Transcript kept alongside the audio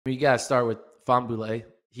You gotta start with Fahnbulleh.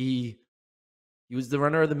 He was the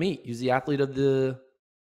runner of the meet. He was the athlete of the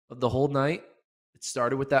whole night. It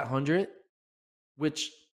started with that 100,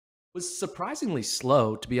 which was surprisingly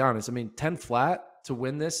slow, to be honest. I mean, 10 flat to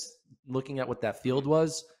win this, looking at what that field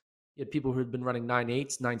was. You had people who had been running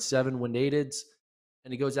 9.8s, 9.7 wind aideds,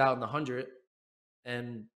 and he goes out in the 100,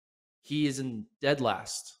 and he is in dead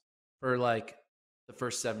last for like the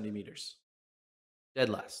first 70 meters. Dead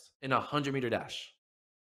last in a 100-meter dash.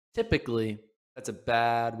 Typically, that's a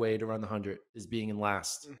bad way to run the 100, is being in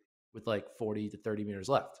last with like 40 to 30 meters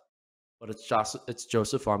left. But it's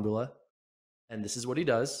Joseph Fahnbulleh, and this is what he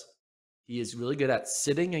does. He is really good at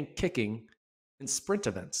sitting and kicking in sprint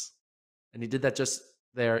events. And he did that just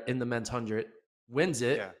there in the men's 100, wins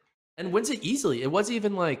it, Yeah. and wins it easily. It wasn't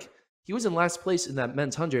even like he was in last place in that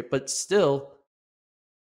men's 100, but still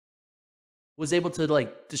was able to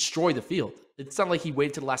like destroy the field. It's not like he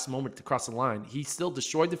waited to the last moment to cross the line. He still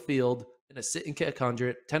destroyed the field in a sit and kick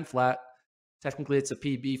 100, 10 flat. Technically, it's a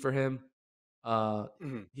PB for him.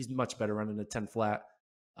 He's much better running a 10 flat.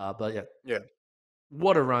 But Yeah.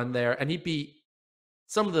 what a run there. And he beat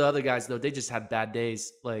some of the other guys, though. They just had bad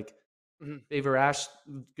days. Like Favor Ash,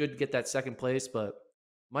 good to get that second place. But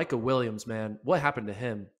Micah Williams, man, what happened to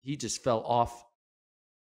him? He just fell off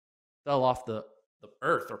the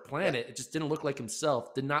earth or planet. It just didn't look like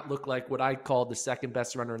himself. Did not look like what I called the second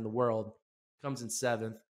best runner in the world. Comes in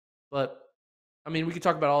 7th. But, I mean, we could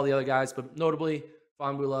talk about all the other guys, but notably,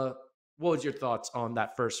 Fahnbulleh, what was your thoughts on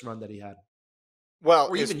that first run that he had? Well,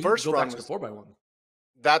 Or his even you could first go run back to the was 4x1.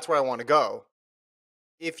 that's where I want to go.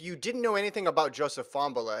 If you didn't know anything about Joseph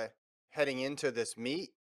Fahnbulleh heading into this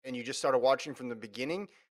meet and you just started watching from the beginning,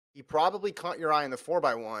 he probably caught your eye in the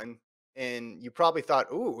 4x1 and you probably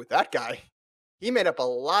thought, "Ooh, that guy, he made up a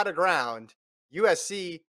lot of ground."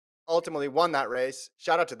 USC ultimately won that race.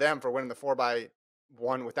 Shout out to them for winning the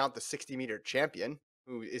 4x1 without the 60-meter champion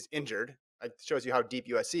who is injured. It shows you how deep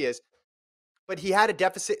USC is. But he had a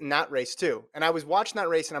deficit in that race too. And I was watching that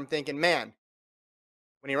race and I'm thinking, man,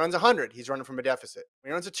 when he runs 100, he's running from a deficit. When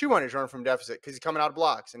he runs a 200, he's running from a deficit because he's coming out of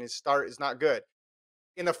blocks and his start is not good.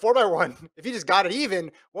 In the 4x1, if he just got it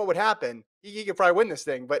even, what would happen? He could probably win this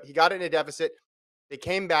thing, but he got it in a deficit. They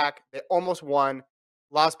came back. They almost won,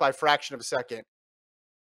 lost by a fraction of a second.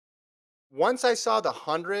 Once I saw the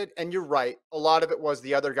 100, and you're right, a lot of it was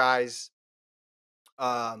the other guys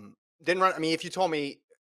didn't run. I mean, if you told me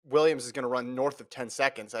Williams is going to run north of 10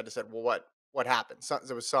 seconds, I'd have said, well, what happened?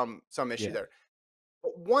 There was some issue Yeah. there.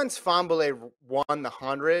 But once Fahnbulleh won the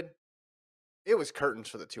 100, it was curtains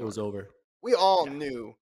for the It was 200. over. We all Yeah.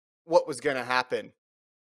 knew what was going to happen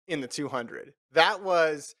in the 200.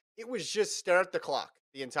 It was just stare at the clock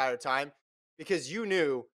the entire time because you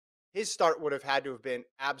knew his start would have had to have been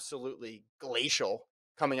absolutely glacial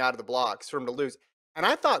coming out of the blocks for him to lose. And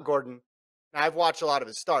I thought Gordon, now I've watched a lot of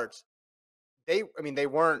his starts. They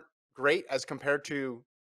weren't great as compared to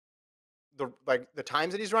the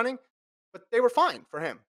times that he's running, but they were fine for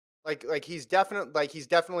him. He's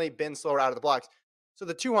definitely been slower out of the blocks. So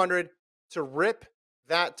the 200 to rip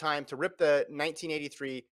that time, to rip the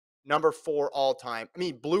 1983 number 4 all time. I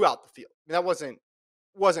mean, blew out the field. I mean, that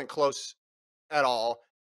wasn't close at all.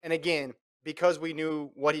 And again, because we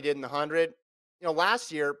knew what he did in the 100,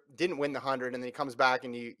 last year didn't win the 100 and then he comes back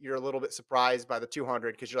and you're a little bit surprised by the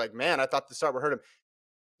 200 because you're like, "Man, I thought the start would hurt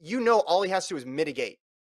him." All he has to do is mitigate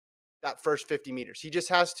that first 50 meters. He just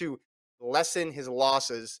has to lessen his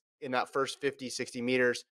losses in that first 50, 60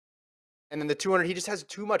 meters. And then the 200, he just has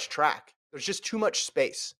too much track. There's just too much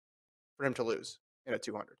space for him to lose in a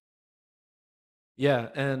 200. Yeah,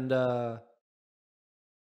 and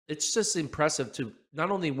it's just impressive to not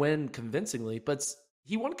only win convincingly, but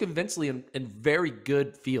he won convincingly in very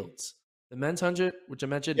good fields. The men's 100, which I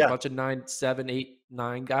mentioned, a Yeah. bunch of 9, 7, 8,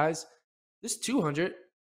 9 guys. This 200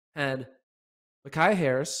 had Micaiah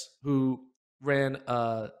Harris, who ran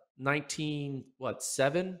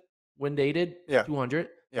 7 wind aided Yeah. 200.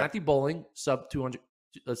 Yeah. Matthew Bowling, sub 200,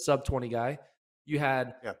 sub 20 guy. You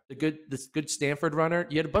had Yeah. this good Stanford runner.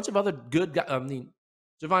 You had a bunch of other good guys. I mean,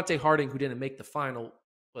 Javante Harding, who didn't make the final,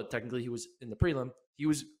 but technically he was in the prelim. He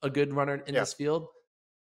was a good runner in Yeah. this field.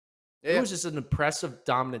 It Yeah. was just an impressive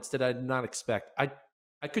dominance that I did not expect.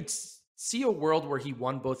 I could see a world where he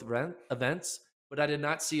won both events, but I did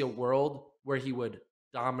not see a world where he would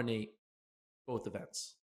dominate both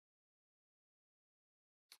events.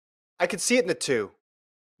 I could see it in the 2.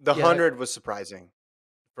 The Yeah, 100 was surprising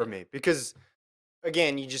for me because,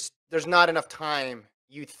 again, there's not enough time,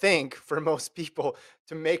 you think, for most people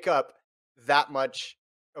to make up that much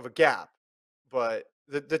of a gap. But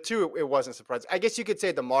the 2, it wasn't surprising. I guess you could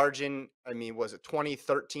say the margin, I mean, was it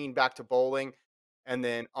 2013 back to Bowling? And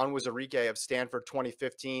then Onwuzurike of Stanford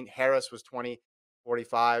 2015. Harris was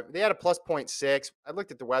 2045. They had a plus point 0.6. I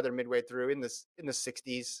looked at the weather midway through in the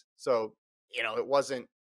 60s. So, it wasn't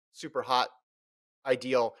super hot,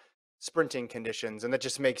 ideal sprinting conditions. And that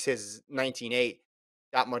just makes his 19.8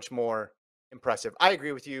 that much more impressive. I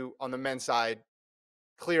agree with you on the men's side.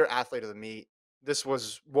 Clear athlete of the meet. This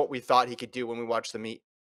was what we thought he could do when we watched the meet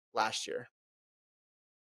last year.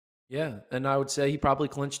 Yeah, and I would say he probably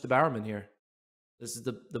clinched the Bowerman here. This is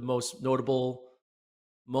the most notable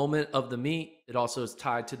moment of the meet. It also is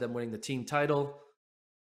tied to them winning the team title.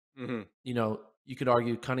 Hmm. You could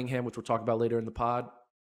argue Cunningham, which we'll talk about later in the pod,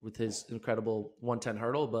 with his incredible 110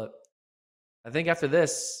 hurdle. But I think after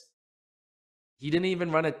this, he didn't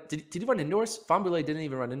even run it. Did he run indoors? Fahnbulleh didn't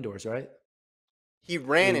even run indoors, right? He Yeah,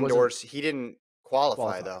 ran he wasn't indoors. He didn't qualify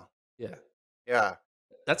qualified. though. Yeah, Yeah.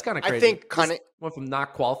 that's kind of I crazy. think This Cunning went from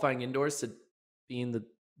not qualifying indoors to being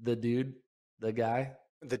the dude, the guy.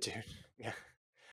 the dude. Yeah.